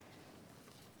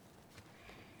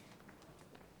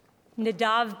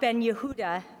Nadav ben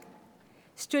Yehuda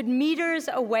stood meters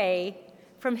away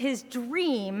from his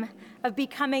dream of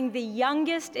becoming the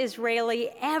youngest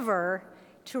Israeli ever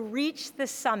to reach the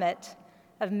summit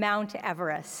of Mount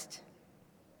Everest.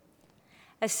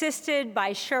 Assisted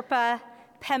by Sherpa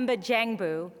Pemba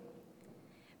Jangbu,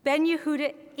 Ben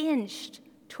Yehuda inched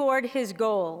toward his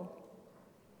goal.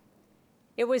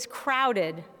 It was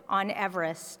crowded on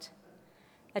Everest.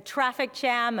 A traffic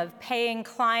jam of paying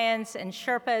clients and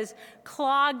Sherpas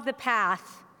clogged the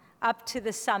path up to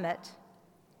the summit.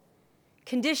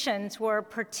 Conditions were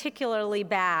particularly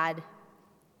bad.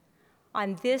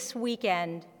 On this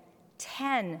weekend,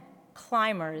 10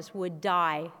 climbers would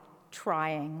die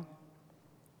trying.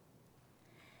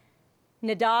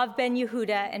 Nadav ben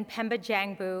Yehuda and Pemba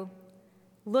Jangbu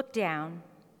looked down.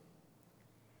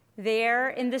 There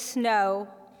in the snow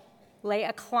lay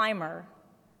a climber,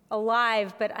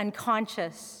 alive but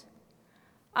unconscious.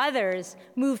 Others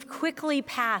moved quickly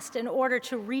past in order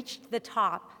to reach the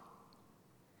top.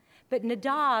 But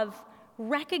Nadav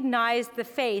recognized the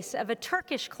face of a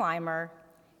Turkish climber,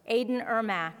 Aydin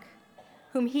Irmak,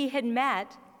 whom he had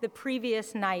met the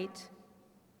previous night.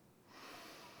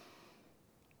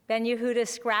 Ben Yehuda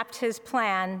scrapped his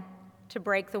plan to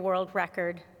break the world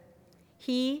record.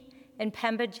 He and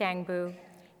Pemba Jangbu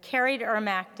carried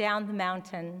Irmak down the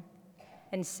mountain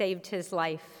and saved his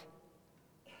life.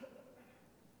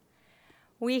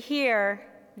 We hear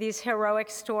these heroic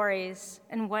stories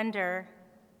and wonder,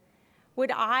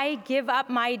 would I give up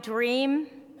my dream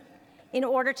in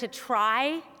order to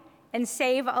try and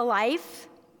save a life?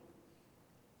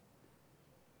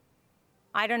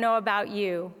 I don't know about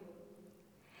you,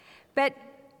 but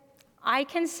I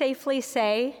can safely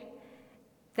say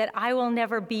that I will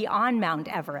never be on Mount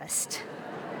Everest.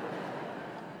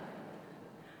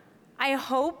 I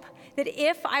hope that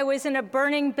if I was in a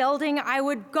burning building, I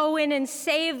would go in and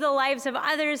save the lives of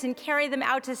others and carry them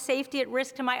out to safety at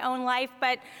risk to my own life,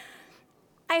 but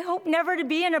I hope never to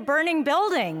be in a burning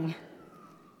building.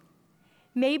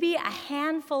 Maybe a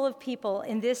handful of people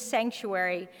in this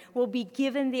sanctuary will be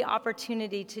given the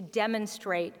opportunity to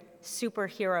demonstrate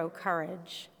superhero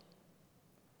courage.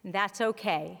 And that's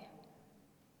okay,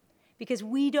 because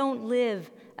we don't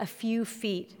live a few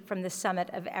feet from the summit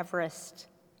of Everest.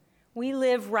 We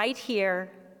live right here,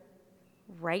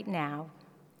 right now,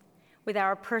 with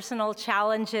our personal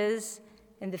challenges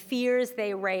and the fears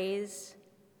they raise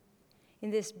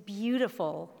in this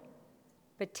beautiful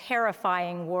but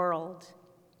terrifying world.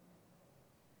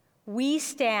 We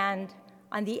stand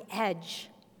on the edge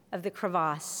of the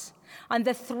crevasse, on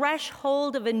the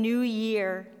threshold of a new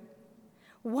year,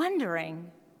 wondering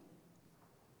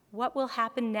what will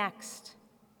happen next,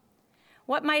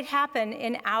 what might happen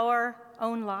in our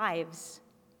own lives,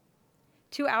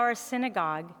 to our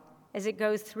synagogue as it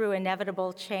goes through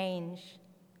inevitable change.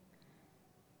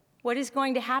 What is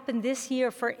going to happen this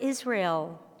year for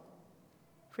Israel,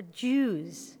 for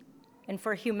Jews, and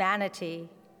for humanity?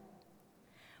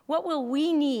 What will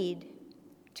we need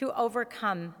to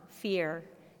overcome fear,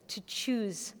 to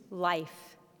choose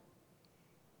life?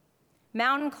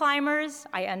 Mountain climbers,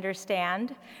 I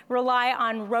understand, rely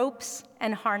on ropes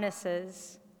and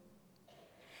harnesses.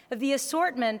 Of the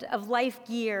assortment of life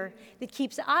gear that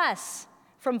keeps us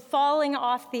from falling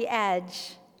off the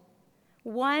edge,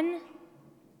 one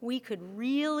we could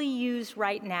really use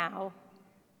right now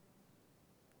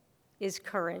is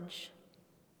courage.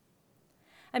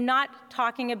 I'm not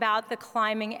talking about the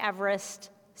climbing Everest,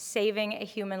 saving a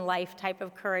human life type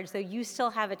of courage, though you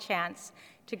still have a chance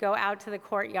to go out to the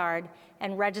courtyard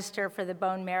and register for the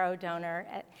bone marrow donor,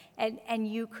 and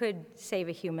you could save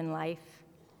a human life.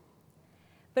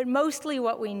 But mostly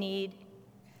what we need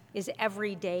is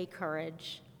everyday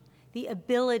courage, the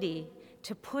ability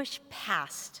to push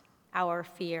past our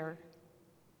fear.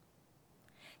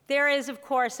 There is, of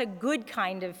course, a good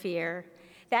kind of fear,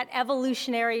 that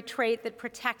evolutionary trait that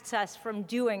protects us from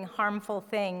doing harmful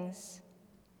things.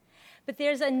 But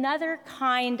there's another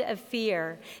kind of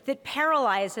fear that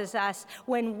paralyzes us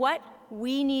when what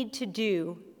we need to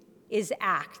do is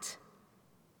act.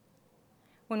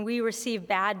 When we receive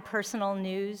bad personal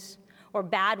news or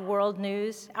bad world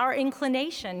news, our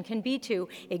inclination can be to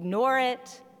ignore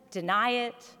it, deny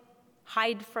it,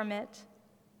 hide from it.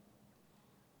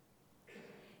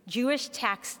 Jewish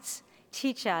texts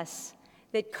teach us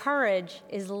that courage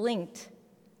is linked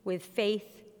with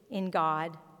faith in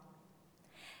God.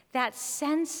 That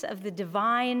sense of the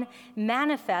divine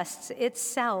manifests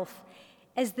itself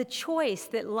as the choice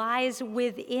that lies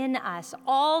within us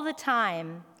all the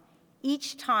time,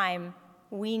 each time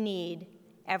we need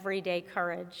everyday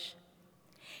courage.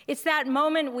 It's that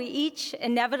moment we each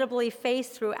inevitably face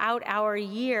throughout our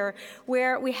year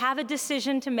where we have a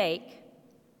decision to make,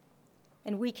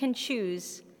 and we can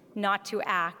choose not to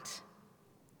act,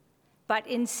 but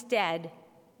instead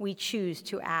we choose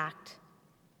to act.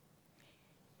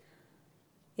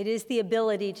 It is the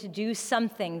ability to do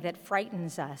something that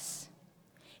frightens us.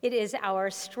 It is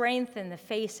our strength in the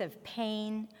face of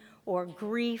pain or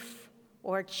grief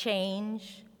or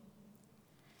change.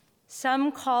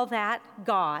 Some call that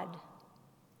God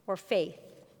or faith.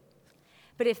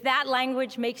 But if that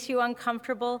language makes you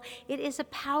uncomfortable, it is a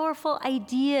powerful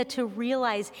idea to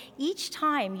realize each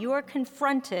time you are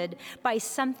confronted by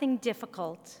something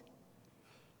difficult,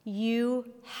 you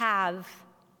have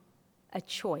a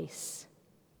choice.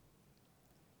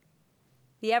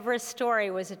 The Everest story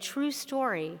was a true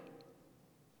story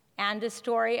and a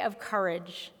story of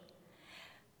courage.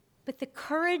 But the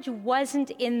courage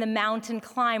wasn't in the mountain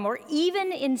climb or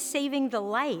even in saving the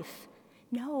life.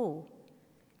 No,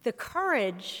 the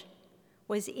courage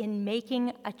was in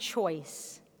making a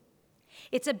choice.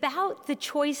 It's about the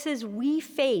choices we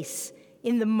face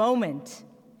in the moment.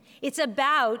 It's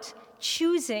about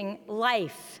choosing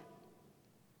life.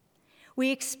 We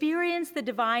experience the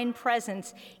divine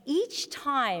presence each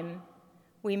time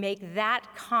we make that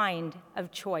kind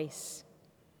of choice.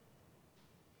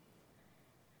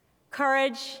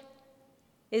 Courage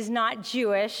is not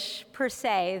Jewish per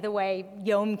se, the way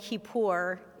Yom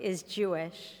Kippur is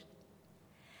Jewish.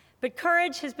 But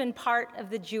courage has been part of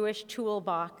the Jewish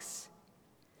toolbox.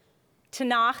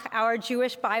 Tanakh, our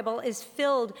Jewish Bible, is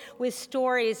filled with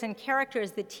stories and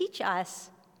characters that teach us.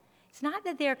 It's not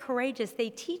that they're courageous, they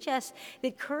teach us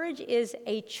that courage is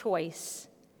a choice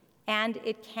and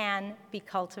it can be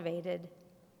cultivated.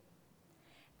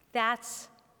 That's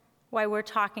why we're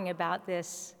talking about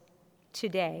this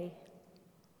today.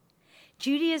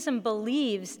 Judaism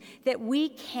believes that we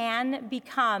can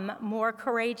become more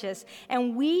courageous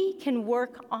and we can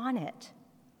work on it.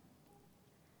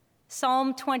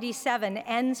 Psalm 27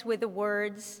 ends with the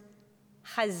words,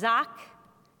 Chazak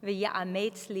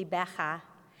v'ya'ametz libecha,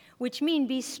 which mean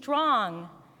be strong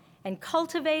and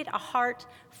cultivate a heart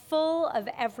full of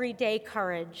everyday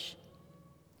courage,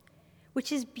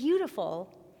 which is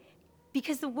beautiful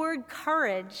because the word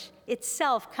courage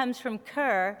itself comes from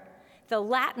cur, the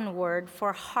Latin word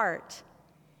for heart.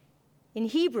 In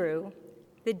Hebrew,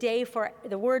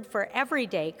 the word for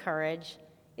everyday courage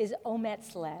is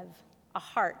ometz lev, a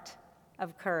heart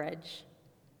of courage.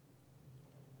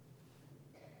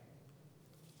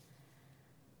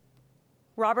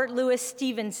 Robert Louis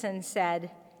Stevenson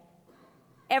said,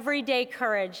 "Everyday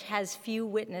courage has few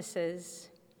witnesses,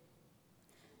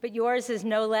 but yours is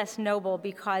no less noble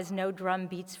because no drum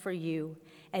beats for you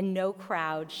and no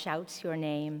crowd shouts your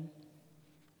name."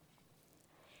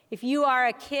 If you are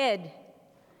a kid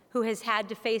who has had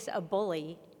to face a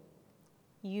bully,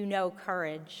 you know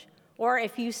courage. Or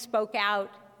if you spoke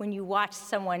out when you watched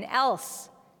someone else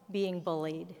being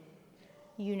bullied,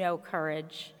 you know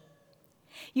courage.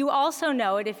 You also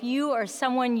know it if you or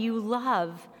someone you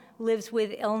love lives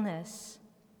with illness,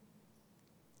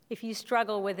 if you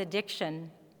struggle with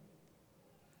addiction,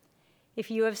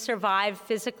 if you have survived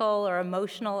physical or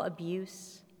emotional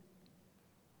abuse,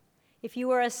 if you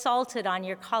were assaulted on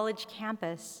your college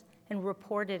campus and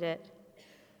reported it,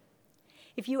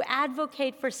 if you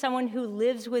advocate for someone who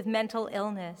lives with mental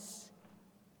illness,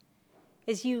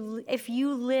 if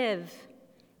you live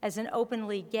as an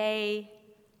openly gay,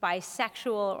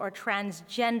 bisexual, or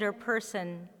transgender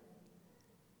person,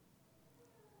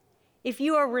 if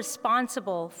you are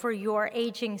responsible for your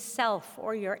aging self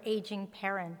or your aging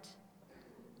parent.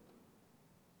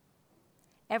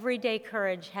 Everyday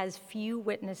courage has few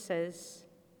witnesses,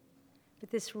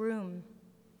 but this room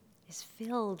is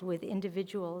filled with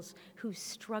individuals who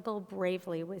struggle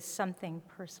bravely with something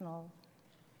personal.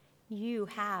 You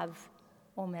have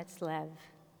ometz lev.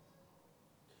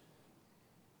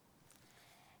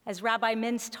 As Rabbi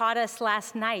Mintz taught us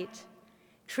last night,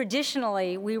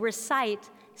 traditionally we recite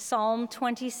Psalm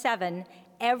 27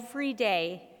 every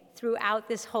day throughout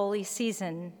this holy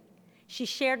season. She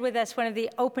shared with us one of the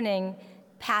opening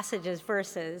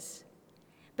verses.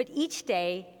 But each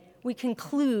day we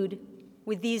conclude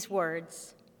with these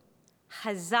words,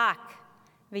 Chazak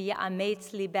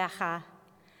v'ya'ametz libecha,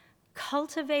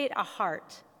 cultivate a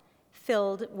heart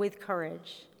filled with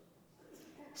courage.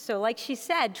 So like she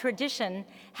said, tradition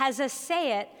has us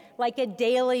say it like a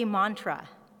daily mantra.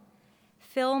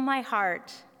 Fill my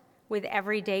heart with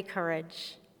everyday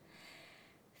courage.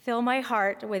 Fill my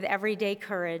heart with everyday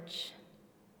courage.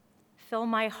 Fill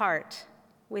my heart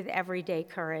with everyday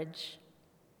courage.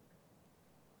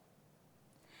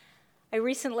 I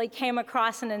recently came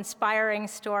across an inspiring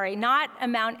story, not a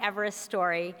Mount Everest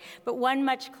story, but one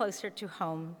much closer to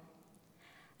home.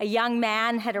 A young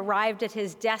man had arrived at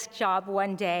his desk job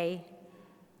one day.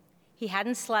 He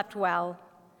hadn't slept well,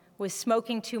 was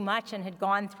smoking too much, and had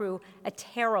gone through a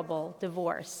terrible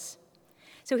divorce.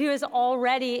 So he was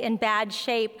already in bad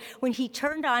shape when he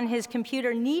turned on his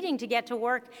computer, needing to get to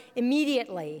work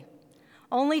immediately,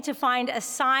 only to find a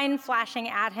sign flashing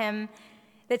at him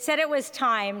that said it was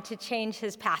time to change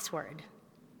his password.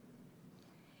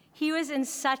 He was in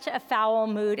such a foul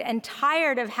mood and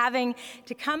tired of having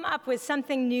to come up with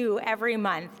something new every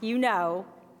month. You know,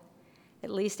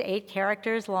 at least 8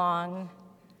 characters long,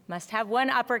 must have one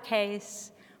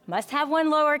uppercase, must have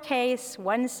one lowercase,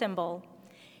 one symbol.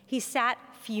 He sat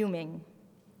fuming.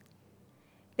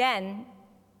 Then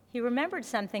he remembered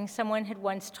something someone had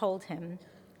once told him.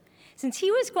 Since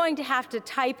he was going to have to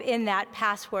type in that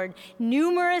password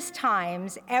numerous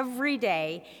times every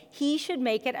day, he should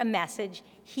make it a message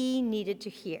he needed to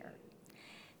hear.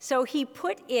 So he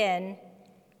put in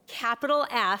capital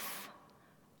F,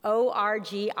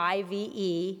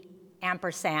 ORGIVE,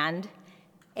 ampersand,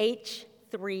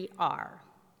 H3R.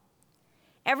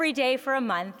 Every day for a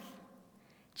month,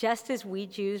 just as we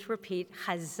Jews repeat,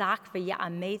 Chazak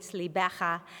v'ya'ametz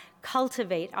libecha,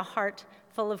 cultivate a heart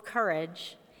full of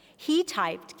courage, he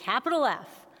typed capital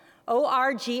F,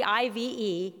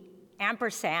 ORGIVE,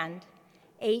 ampersand,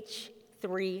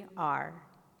 H3R.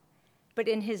 But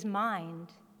in his mind,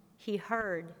 he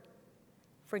heard,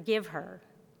 forgive her,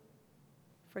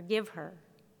 forgive her,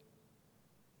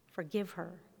 forgive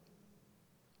her.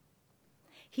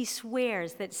 He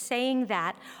swears that saying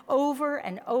that over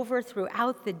and over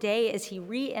throughout the day as he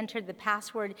re-entered the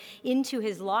password into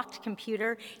his locked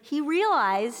computer, he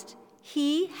realized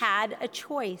he had a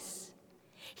choice.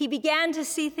 He began to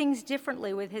see things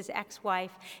differently with his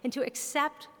ex-wife and to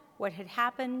accept what had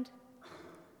happened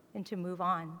and to move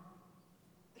on.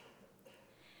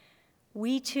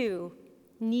 We too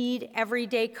need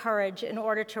everyday courage in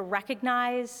order to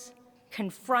recognize,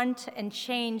 confront, and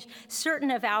change certain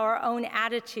of our own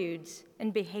attitudes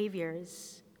and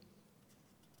behaviors.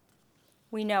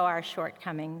 We know our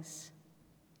shortcomings.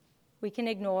 We can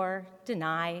ignore,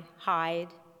 deny, hide,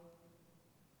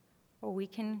 or we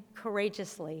can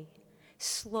courageously,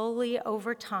 slowly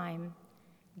over time,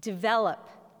 develop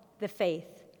the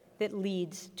faith that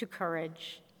leads to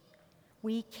courage.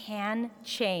 We can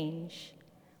change.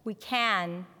 We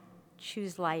can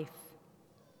choose life.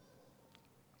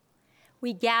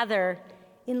 We gather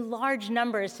in large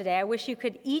numbers today. I wish you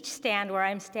could each stand where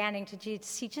I'm standing to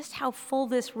see just how full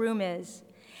this room is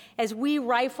as we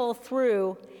rifle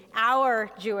through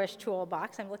our Jewish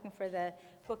toolbox. I'm looking for the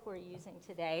book we're using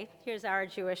today. Here's our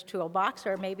Jewish toolbox,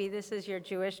 or maybe this is your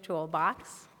Jewish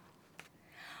toolbox.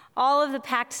 All of the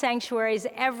packed sanctuaries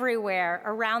everywhere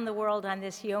around the world on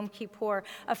this Yom Kippur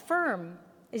affirm,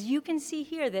 as you can see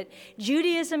here, that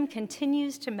Judaism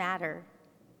continues to matter.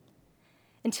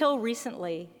 Until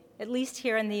recently, at least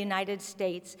here in the United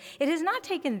States, it has not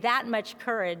taken that much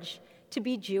courage to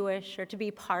be Jewish or to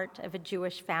be part of a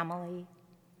Jewish family.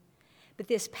 But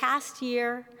this past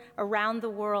year, around the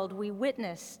world, we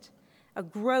witnessed a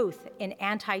growth in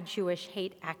anti-Jewish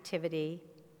hate activity.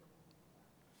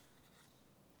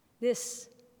 This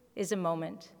is a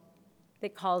moment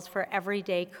that calls for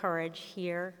everyday courage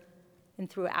here and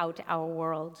throughout our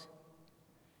world.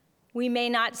 We may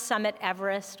not summit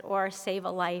Everest or save a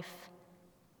life,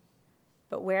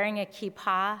 but wearing a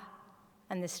kippah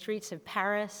on the streets of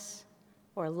Paris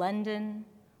or London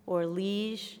or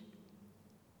Liège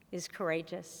is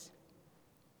courageous.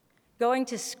 Going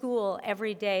to school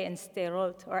every day in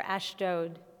Sderot or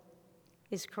Ashdod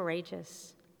is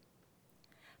courageous.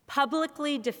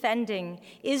 Publicly defending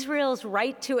Israel's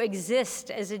right to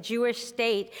exist as a Jewish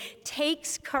state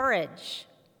takes courage.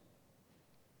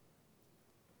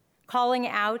 Calling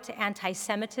out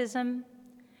anti-Semitism,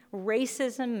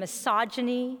 racism,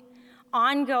 misogyny,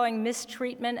 ongoing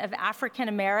mistreatment of African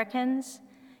Americans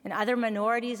and other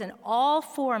minorities, and all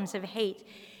forms of hate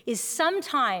is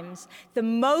sometimes the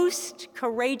most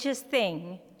courageous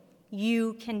thing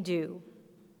you can do.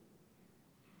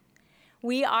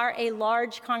 We are a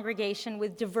large congregation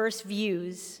with diverse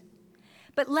views,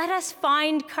 but let us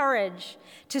find courage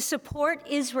to support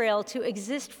Israel to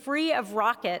exist free of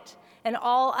rocket and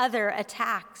all other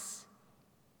attacks.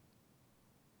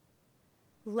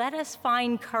 Let us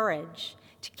find courage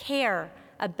to care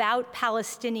about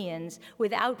Palestinians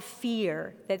without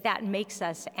fear that that makes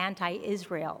us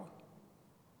anti-Israel.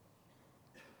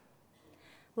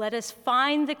 Let us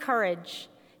find the courage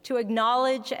to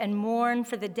acknowledge and mourn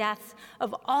for the death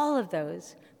of all of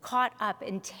those caught up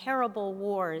in terrible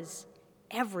wars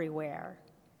everywhere.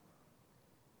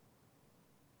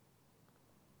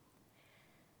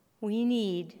 We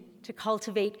need to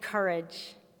cultivate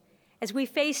courage as we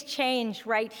face change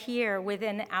right here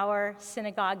within our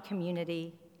synagogue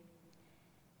community.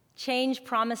 Change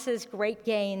promises great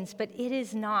gains, but it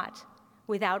is not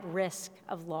without risk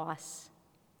of loss.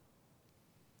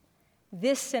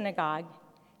 This synagogue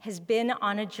has been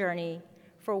on a journey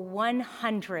for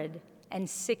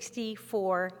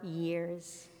 164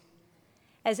 years.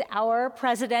 As our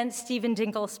president, Stephen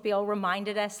Dinkelspiel,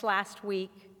 reminded us last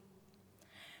week,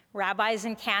 rabbis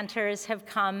and cantors have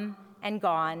come and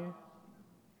gone.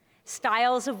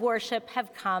 Styles of worship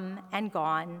have come and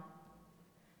gone,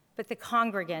 but the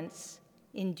congregants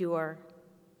endure.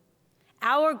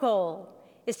 Our goal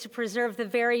is to preserve the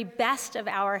very best of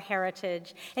our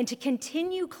heritage and to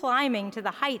continue climbing to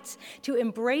the heights to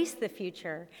embrace the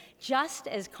future, just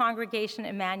as Congregation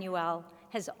Emmanuel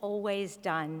has always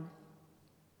done.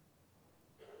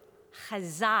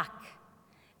 Chazak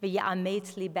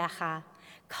v'ya'ametz libecha.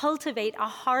 Cultivate a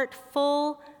heart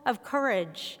full of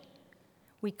courage.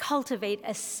 We cultivate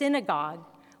a synagogue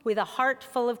with a heart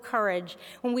full of courage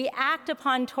when we act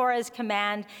upon Torah's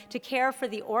command to care for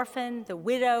the orphan, the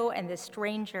widow, and the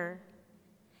stranger.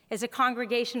 As a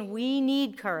congregation, we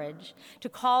need courage to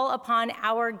call upon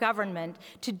our government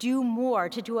to do more,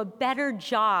 to do a better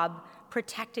job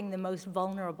protecting the most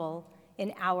vulnerable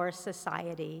in our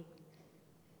society.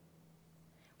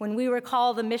 When we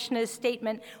recall the Mishnah's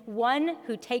statement, one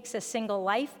who takes a single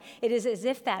life, it is as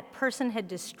if that person had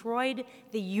destroyed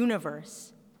the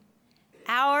universe.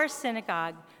 Our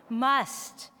synagogue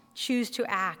must choose to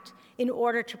act in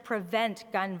order to prevent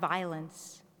gun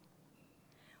violence.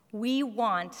 We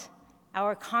want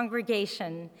our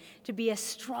congregation to be a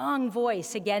strong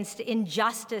voice against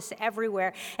injustice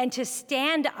everywhere and to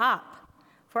stand up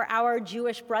for our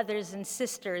Jewish brothers and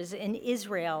sisters in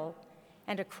Israel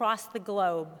and across the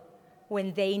globe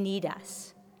when they need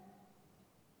us.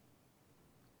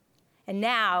 And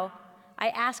now, I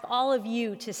ask all of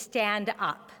you to stand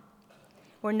up.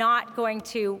 We're not going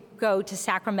to go to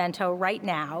Sacramento right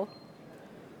now,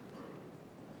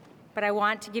 but I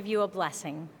want to give you a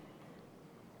blessing.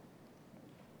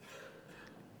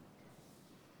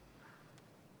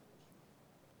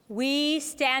 We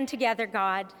stand together,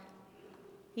 God,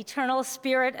 eternal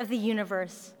Spirit of the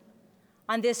universe,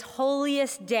 on this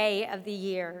holiest day of the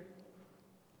year.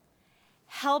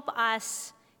 Help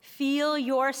us feel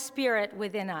your Spirit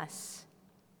within us.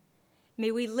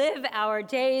 May we live our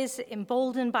days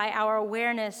emboldened by our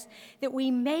awareness that we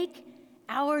make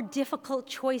our difficult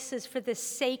choices for the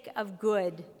sake of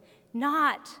good,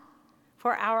 not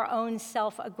for our own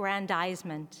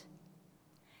self-aggrandizement.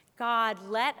 God,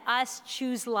 let us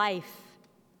choose life.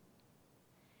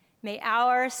 May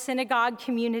our synagogue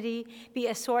community be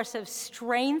a source of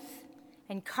strength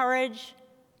and courage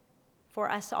for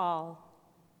us all.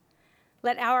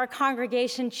 Let our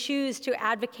congregation choose to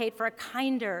advocate for a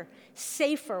kinder,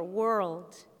 safer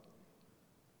world.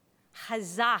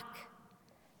 Chazak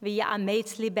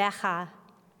v'ya'ametz libecha.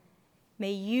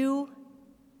 May you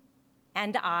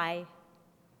and I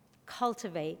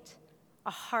cultivate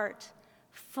a heart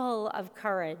full of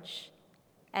courage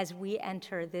as we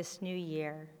enter this new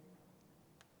year.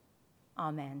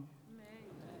 Amen.